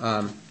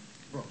 Let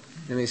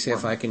me see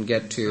if I can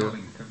get to...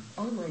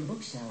 Online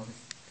bookshelves.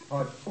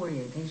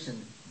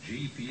 Orientation.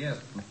 GPS.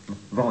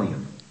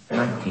 Volume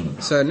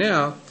 19. So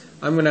now,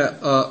 I'm going to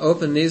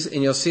open these,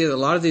 and you'll see that a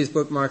lot of these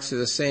bookmarks are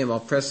the same. I'll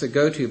press the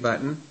Go To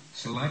button.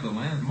 Select a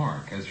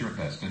landmark as your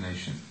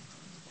destination.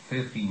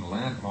 15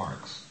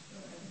 landmarks.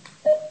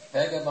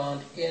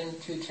 Vagabond Inn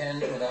 210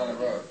 Medina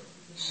Road.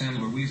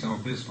 San Luis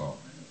Obispo,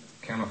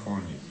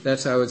 California.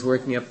 That's how I was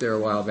working up there a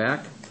while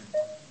back.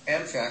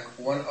 Amtrak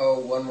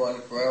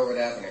 1011 Railroad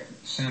Avenue.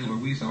 San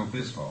Luis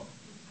Obispo,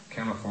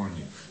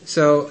 California.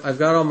 So I've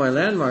got all my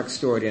landmarks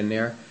stored in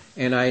there,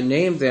 and I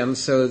named them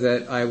so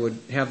that I would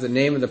have the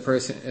name of the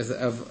person,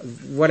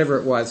 of whatever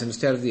it was,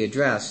 instead of the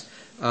address.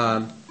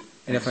 And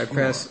if I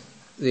press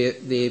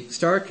the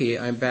star key,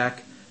 I'm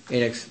back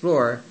in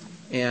Explorer,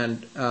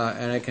 and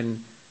I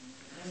can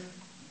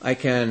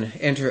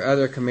enter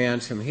other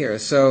commands from here.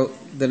 So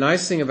the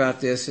nice thing about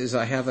this is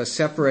I have a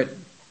separate.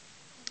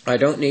 I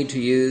don't need to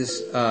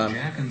use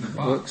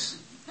books.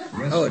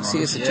 Oh, it's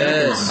a Jack in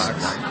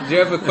the Box. Do you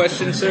have a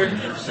question, sir?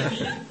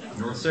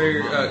 Sir,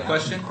 your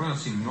question?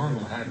 Crossing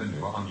Normal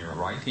Avenue on your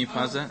right. Can you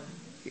pause that?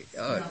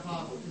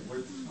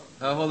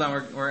 Hold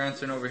on, we're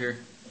answering over here.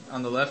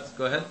 On the left,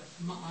 go ahead.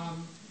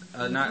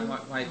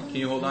 Mike, can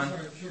you hold on?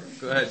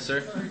 Go ahead,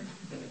 sir.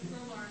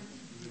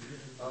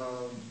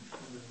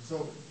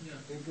 So,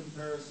 in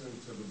comparison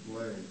to the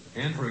Blade,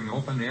 Entering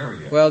open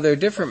area. Well, they're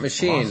different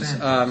machines.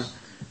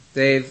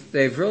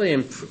 They've really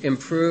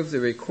improved the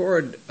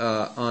record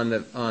on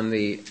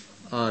the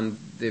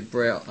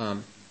Braille.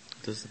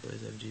 Does the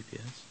Blaze have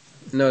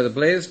GPS? No, the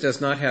Blaze does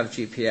not have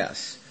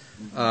GPS.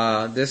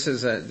 This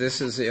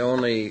is the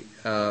only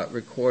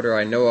recorder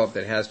I know of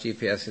that has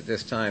GPS at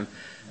this time.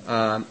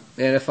 And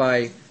if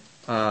I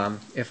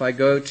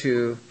go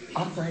to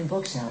offline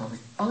bookshelves,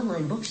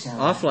 online bookshelves,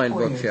 offline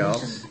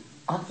bookshelves,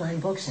 offline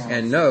bookshelves,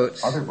 and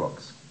notes, Other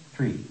books.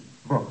 3.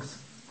 Books.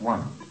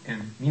 1.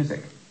 And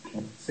music.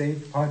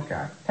 Saved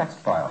podcast. Text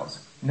files.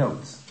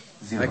 Notes.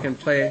 0. I can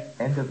play.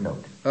 End of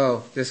note.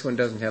 Oh, this one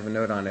doesn't have a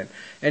note on it.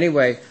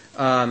 Anyway,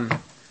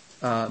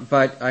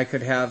 but I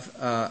could have.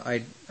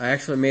 I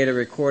actually made a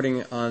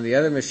recording on the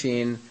other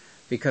machine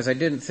because I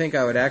didn't think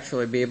I would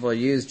actually be able to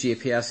use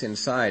GPS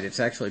inside. It's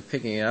actually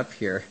picking it up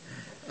here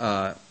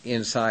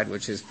inside,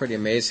 which is pretty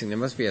amazing. There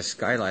must be a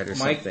skylight or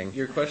Mike, something.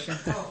 your question?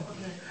 Oh,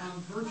 okay.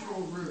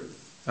 Virtual routes.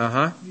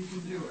 Uh-huh. You can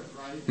do it,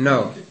 right?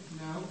 No.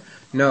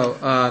 No?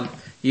 No.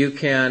 You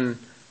can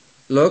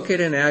locate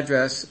an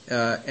address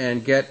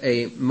and get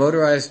a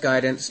motorized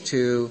guidance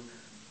to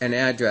an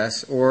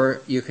address,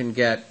 or you can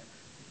get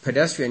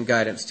pedestrian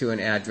guidance to an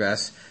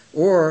address,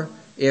 or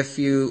if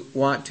you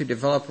want to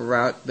develop a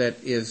route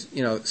that is,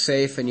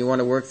 safe and you want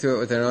to work through it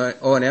with an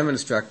O&M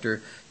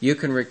instructor, you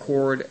can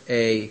record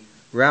a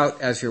route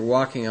as you're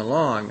walking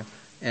along,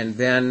 and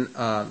then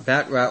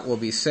that route will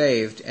be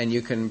saved, and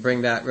you can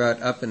bring that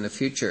route up in the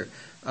future.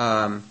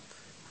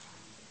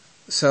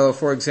 So,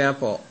 for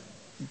example,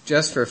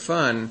 just for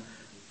fun,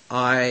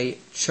 I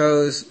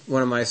chose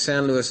one of my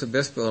San Luis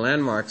Obispo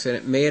landmarks, and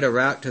it made a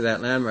route to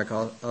that landmark.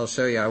 I'll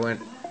show you.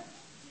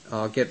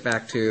 I'll get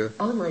back to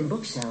online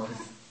bookshelves,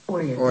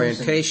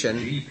 orientation,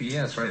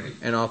 GPS ready.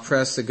 And I'll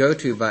press the Go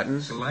To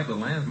button. Select a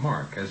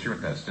landmark as your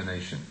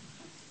destination.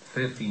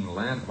 15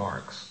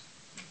 landmarks.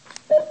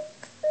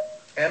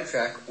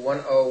 Amtrak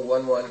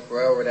 1011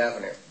 Railroad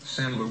Avenue.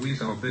 San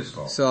Luis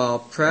Obispo. So I'll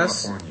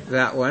press California.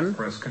 that one.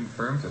 Press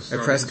confirm to I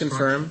start press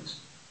confirm. instructions.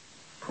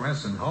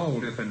 Press and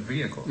hold if in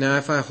vehicle. Now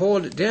if I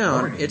hold it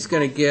down, Warning. it's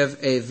going to give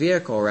a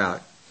vehicle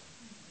route.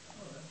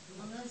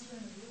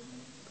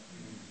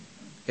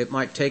 It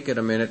might take it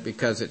a minute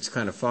because it's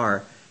kind of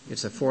far.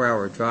 It's a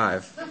 4-hour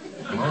drive.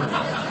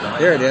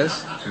 There it is.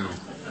 To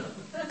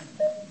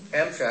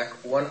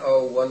Amtrak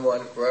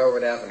 1011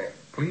 Railroad Avenue.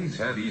 please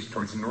head east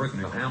towards North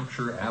New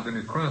Hampshire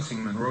Avenue,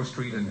 crossing Monroe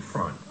Street in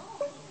front,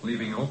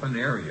 leaving open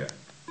area,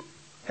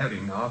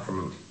 heading off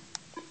route.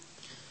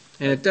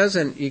 And it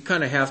doesn't, you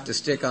kind of have to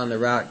stick on the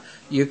route.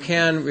 You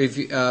can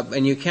review,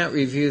 and you can't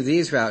review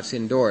these routes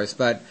indoors,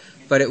 but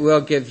it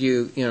will give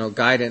you,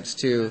 guidance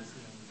to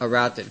a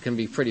route that can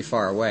be pretty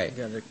far away.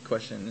 You got a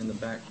question in the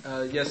back.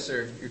 Yes,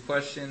 sir. Your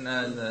question,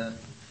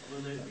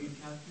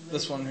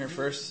 this one here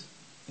first.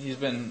 He's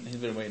been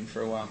waiting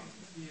for a while.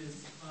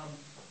 Is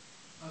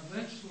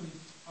eventually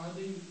are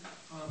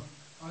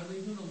they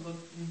going to look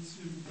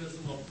into this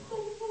little?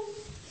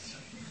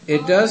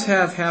 It does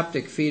have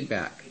haptic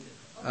feedback,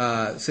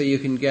 so you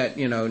can get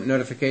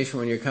notification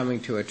when you're coming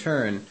to a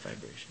turn.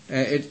 Vibration.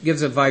 It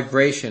gives a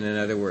vibration, in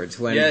other words.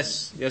 When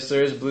Yes,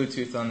 there is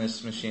Bluetooth on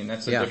this machine.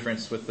 That's the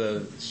difference with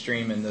the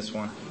stream in this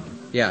one.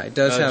 Yeah, it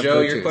does have Joe,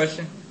 Bluetooth. your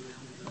question?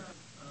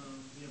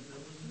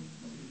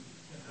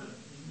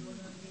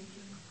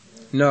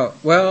 No.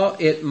 Well,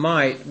 it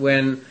might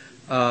when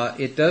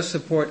it does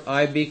support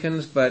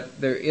iBeacons, but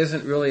there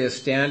isn't really a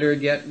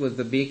standard yet with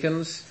the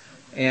beacons,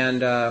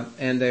 and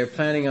they're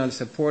planning on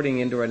supporting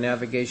indoor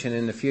navigation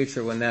in the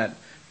future when that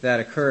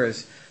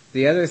occurs.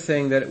 The other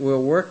thing that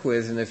we'll work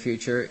with in the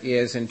future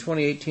is in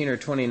 2018 or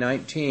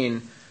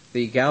 2019,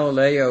 the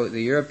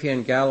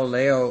European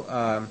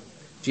Galileo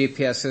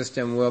GPS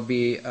system will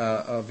be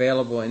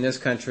available in this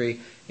country,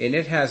 and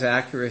it has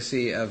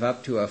accuracy of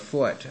up to a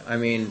foot. I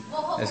mean,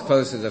 as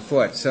close as a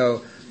foot.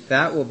 So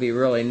that will be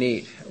really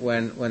neat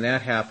when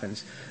that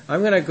happens.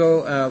 I'm going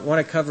to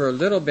want to cover a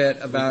little bit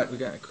about... We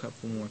got a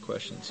couple more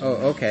questions. Oh,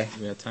 okay.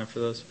 We got time for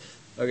those?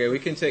 Okay, we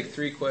can take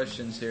 3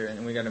 questions here,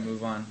 and we got to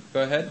move on.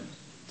 Go ahead.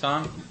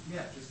 Tom?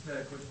 Yeah, just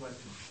a quick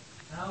question.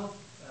 How,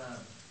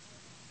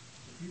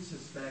 if you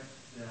suspect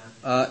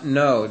that...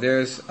 No,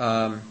 there's...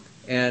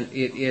 and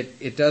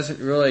it doesn't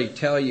really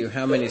tell you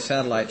how many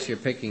satellites you're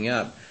picking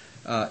up.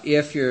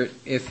 If you're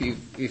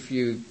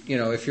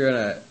in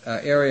an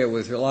area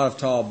with a lot of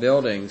tall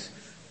buildings,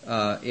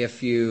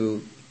 if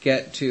you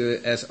get to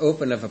as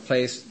open of a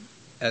place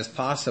as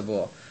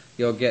possible,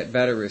 you'll get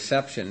better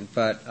reception.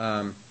 But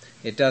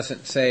it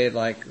doesn't say,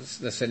 like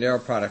the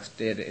Sendero products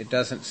did, it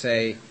doesn't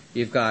say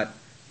you've got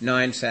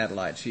 9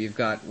 satellites, you've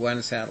got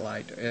 1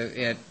 satellite.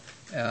 It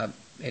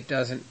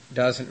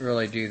doesn't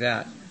really do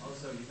that.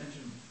 Also, you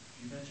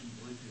mentioned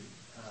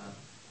Bluetooth.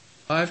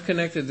 I've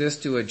connected this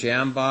to a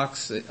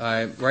Jambox.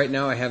 Right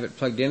now I have it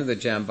plugged into the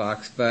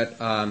Jambox, but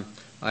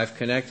I've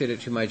connected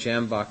it to my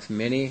Jambox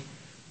Mini,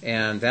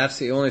 and that's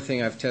the only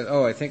thing I've tested.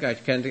 I think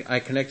I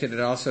connected it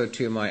also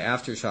to my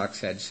Aftershocks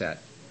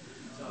headset.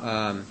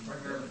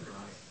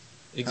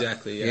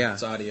 Exactly, yeah.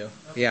 It's audio.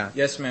 Yeah.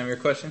 Yes, ma'am, your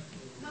question?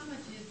 How much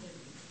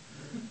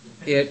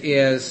is it? It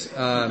is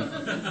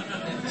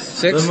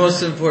the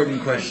most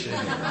important question.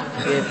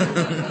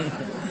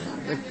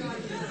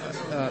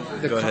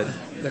 Go ahead.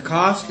 The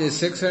cost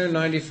is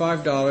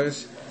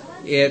 $695.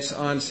 It's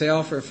on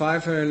sale for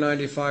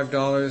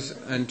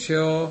 $595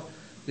 until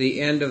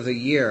the end of the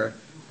year.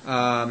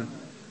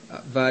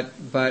 But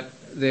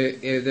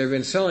they've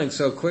been selling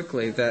so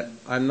quickly that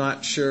I'm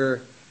not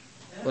sure.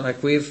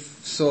 Like, we've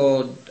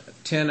sold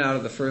 10 out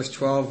of the first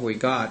 12 we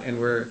got, and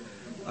we're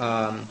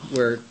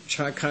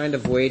kind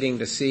of waiting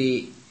to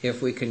see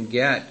if we can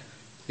get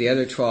the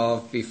other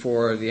 12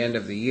 before the end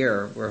of the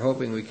year. We're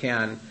hoping we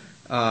can,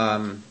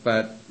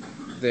 but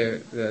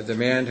the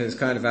demand has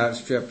kind of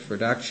outstripped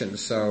production.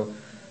 So,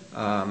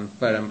 at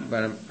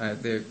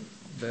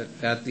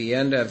the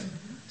end of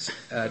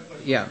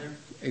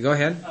go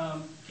ahead.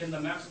 Can the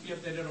maps be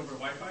updated over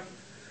Wi-Fi?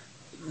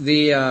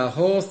 The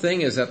whole thing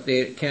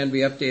can be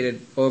updated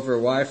over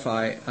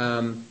Wi-Fi,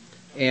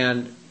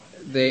 and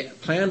they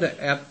plan to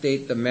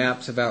update the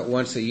maps about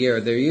once a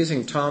year. They're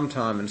using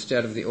TomTom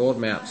instead of the old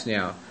maps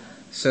now,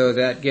 so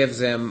that gives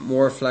them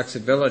more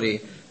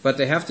flexibility. But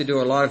they have to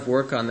do a lot of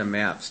work on the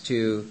maps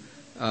to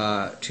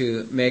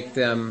make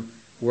them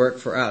work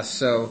for us.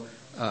 So,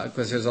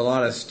 because there's a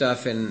lot of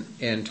stuff in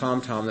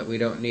TomTom that we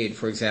don't need,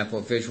 for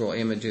example, visual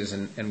images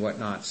and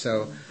whatnot.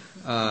 So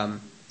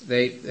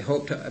they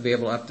hope to be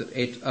able to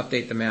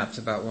update the maps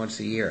about once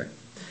a year.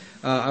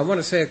 I want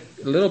to say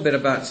a little bit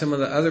about some of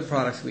the other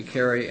products we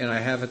carry, and I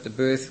have at the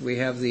booth. We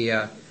have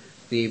the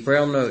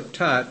Braille Note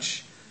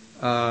Touch,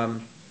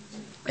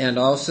 and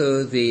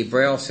also the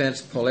Braille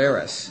Sense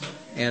Polaris,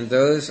 and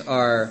those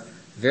are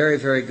very,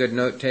 very good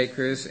note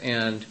takers.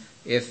 And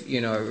if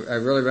I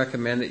really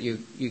recommend that you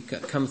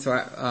come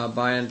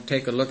by and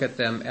take a look at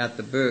them at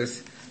the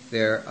booth.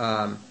 They're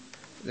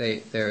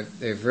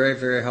very,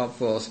 very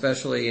helpful,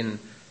 especially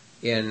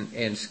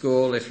in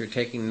school if you're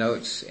taking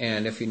notes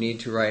and if you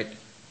need to write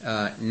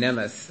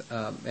Nemeth,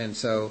 and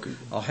so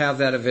I'll have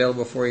that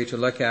available for you to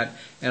look at.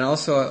 And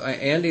also,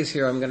 Andy's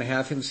here. I'm going to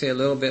have him say a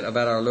little bit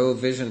about our low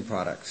vision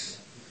products.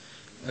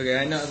 Okay,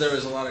 I know there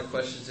was a lot of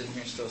questions in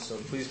here still, so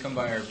please come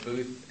by our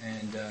booth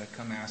and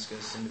come ask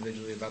us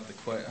individually about the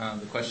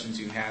questions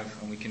you have,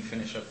 and we can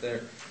finish up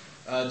there.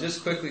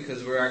 Just quickly,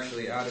 because we're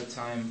actually out of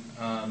time,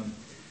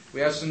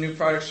 we have some new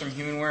products from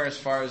HumanWare as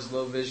far as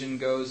low vision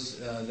goes.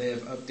 They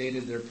have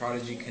updated their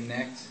Prodigy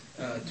Connect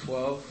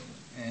 12,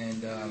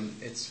 and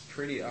it's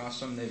pretty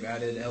awesome. They've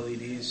added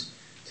LEDs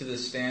to the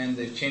stand.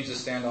 They've changed the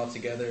stand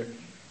altogether.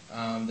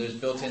 There's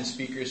built-in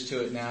speakers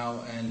to it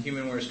now, and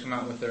HumanWare's come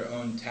out with their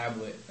own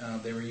tablet.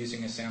 They were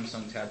using a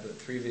Samsung tablet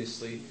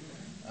previously,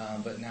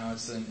 but now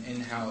it's an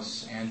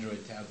in-house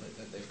Android tablet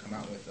that they've come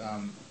out with.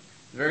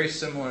 Very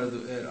similar.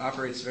 It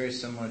operates very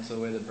similar to the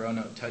way the Braille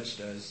Note Touch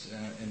does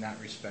in that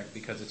respect,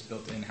 because it's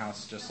built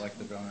in-house just like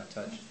the Braille Note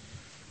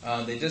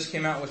Touch. They just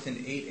came out with an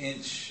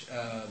 8-inch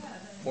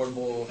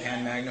portable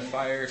hand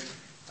magnifier.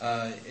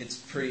 It's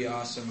pretty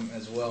awesome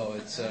as well.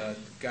 It's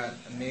got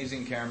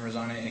amazing cameras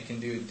on it. It can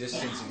do a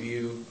distance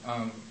view,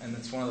 and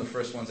it's one of the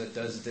first ones that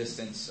does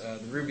distance.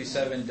 The Ruby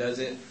 7 does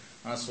it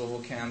on a swivel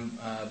cam,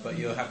 but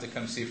you'll have to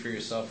come see for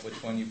yourself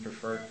which one you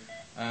prefer.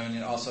 And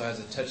it also has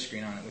a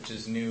touchscreen on it, which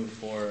is new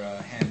for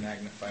hand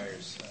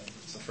magnifiers.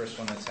 It's the first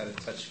one that's had a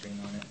touchscreen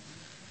on it.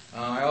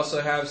 I also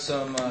have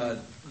some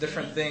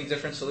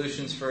different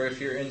solutions for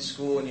if you're in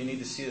school and you need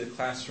to see the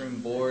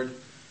classroom board.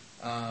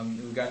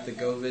 We've got the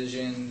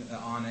GoVision, the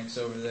Onyx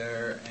over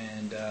there,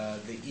 and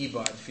the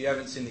eBot. If you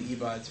haven't seen the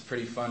eBot, it's a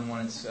pretty fun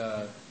one.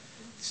 It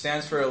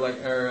stands for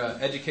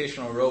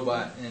educational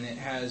robot, and it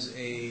has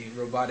a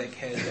robotic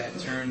head that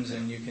turns,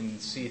 and you can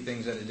see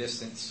things at a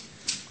distance.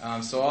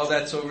 So all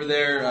that's over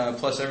there,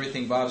 plus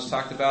everything Bob's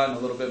talked about and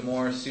a little bit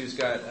more. Sue's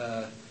got,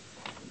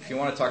 if you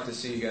want to talk to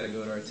Sue, you got to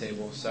go to our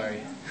table.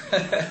 Sorry.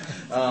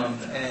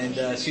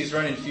 And she's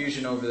running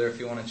Fusion over there if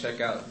you want to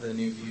check out the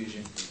new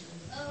Fusion.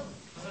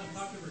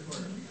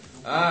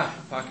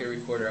 Pocket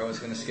Recorder. I was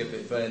going to skip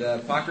it.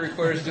 But Pocket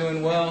Recorder is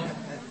doing well.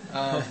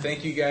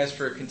 Thank you guys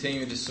for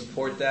continuing to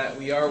support that.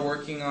 We are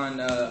working on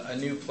a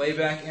new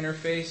playback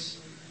interface.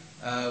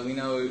 We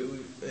know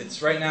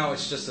right now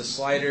it's just a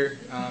slider.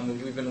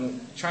 We've been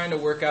trying to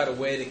work out a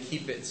way to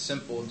keep it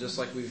simple, just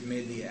like we've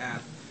made the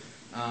app.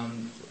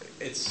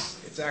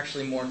 It's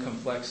actually more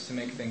complex to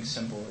make things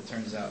simple, it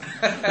turns out.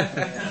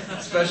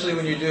 Especially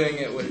when you're doing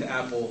it with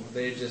Apple.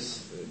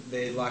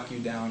 They lock you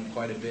down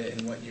quite a bit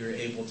in what you're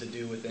able to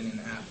do within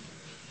an app.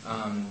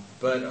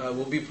 But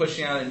we'll be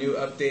pushing out a new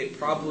update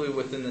probably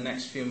within the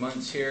next few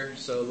months here,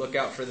 so look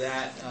out for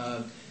that.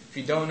 If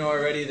you don't know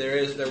already,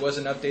 there was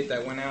an update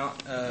that went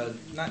out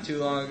not too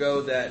long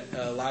ago that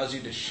allows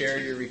you to share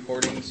your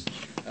recordings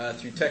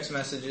through text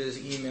messages,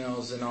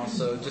 emails, and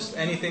also just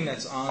anything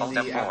that's on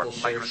the Apple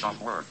Share Sheet.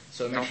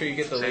 So make sure you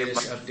get the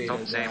latest update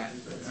of that.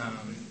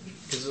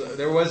 Because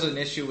there was an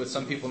issue with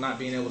some people not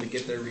being able to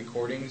get their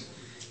recordings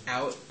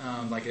out,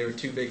 like they were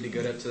too big to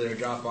get up to their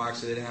Dropbox,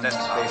 so they didn't have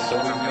enough space. So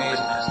we've made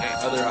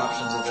other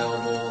options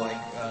available,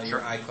 like your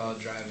iCloud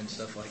drive and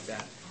stuff like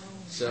that.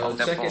 So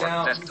check it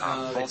out.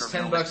 It's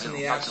 $10 in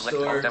the App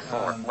Store,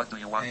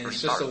 and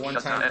it's just a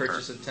one-time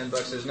purchase of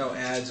 $10. There's no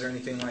ads or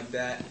anything like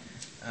that,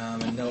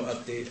 and no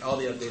update. All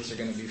the updates are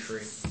going to be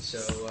free. So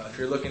if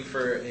you're looking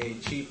for a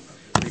cheap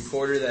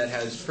recorder that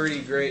has pretty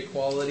great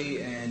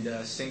quality and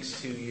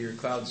syncs to your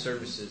cloud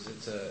services,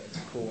 it's a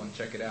cool one.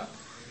 Check it out.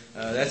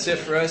 That's it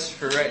for us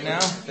for right now.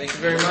 Thank you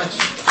very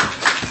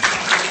much.